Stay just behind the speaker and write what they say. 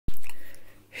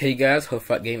Hey guys,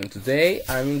 Hofat Gaming. Today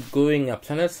I'm doing a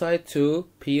Planetside 2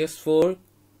 ps4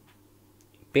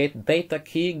 beta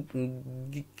key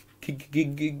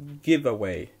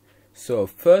giveaway. So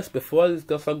first, before I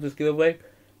go start this giveaway,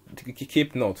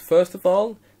 keep note. First of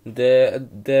all, the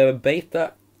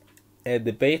beta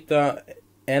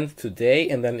ends today,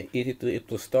 and then it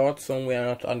will start somewhere.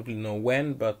 I don't really know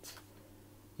when, but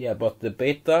yeah, but the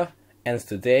beta ends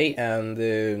today, and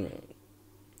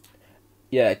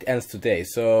yeah, it ends today.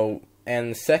 So,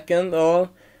 and second of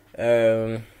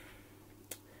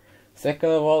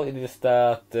all, it is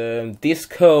that this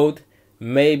code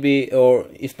maybe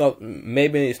it's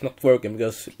not working,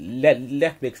 because let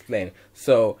me explain.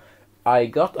 So I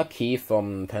got a key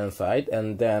from Planetside,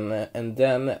 and then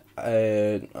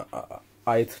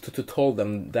I told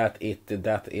them that it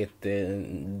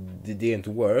didn't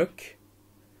work,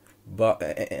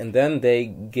 and then they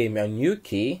gave me a new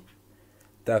key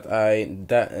and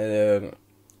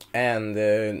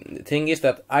the thing is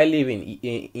that I live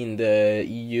in the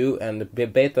EU, and the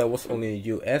beta was only in the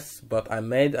US, but I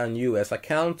made a US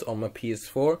account on my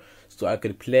ps4 so I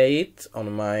could play it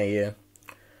on my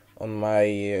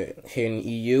here in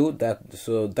EU.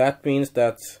 That means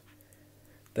that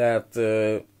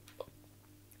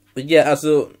yeah,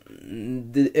 also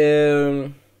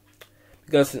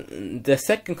because the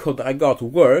second code I got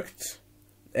worked.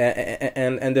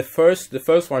 And the first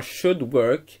one should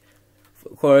work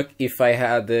if I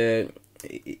had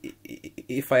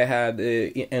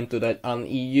entered an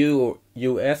EU or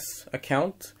US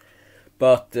account.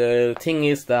 But the thing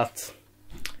is that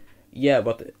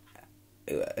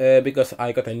because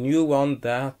I got a new one,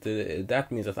 that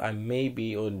means that I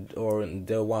maybe or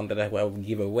the one that I will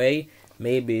give away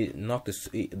maybe not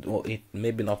it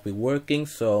maybe not be working.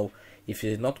 So if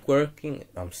it is not working,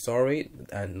 I'm sorry,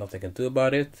 and nothing I can do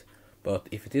about it. But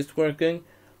if it is working,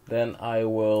 then I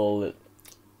will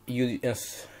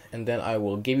then I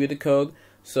will give you the code.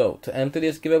 So to enter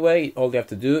this giveaway, all you have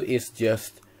to do is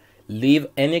just leave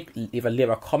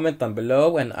a comment down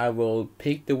below, and I will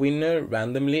pick the winner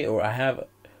randomly, or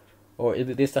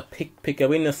it is a pick a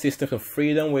winner system from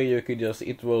Freedom, where you could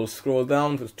it will scroll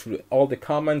down to all the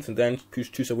comments and then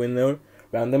choose a winner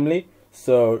randomly.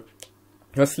 So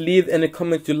just leave any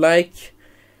comment you like,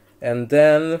 and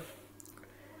then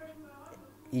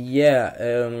yeah,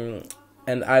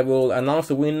 and I will announce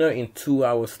the winner in 2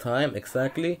 hours time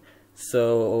exactly.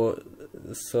 So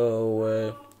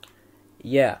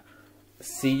yeah,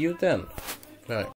 see you then. Bye.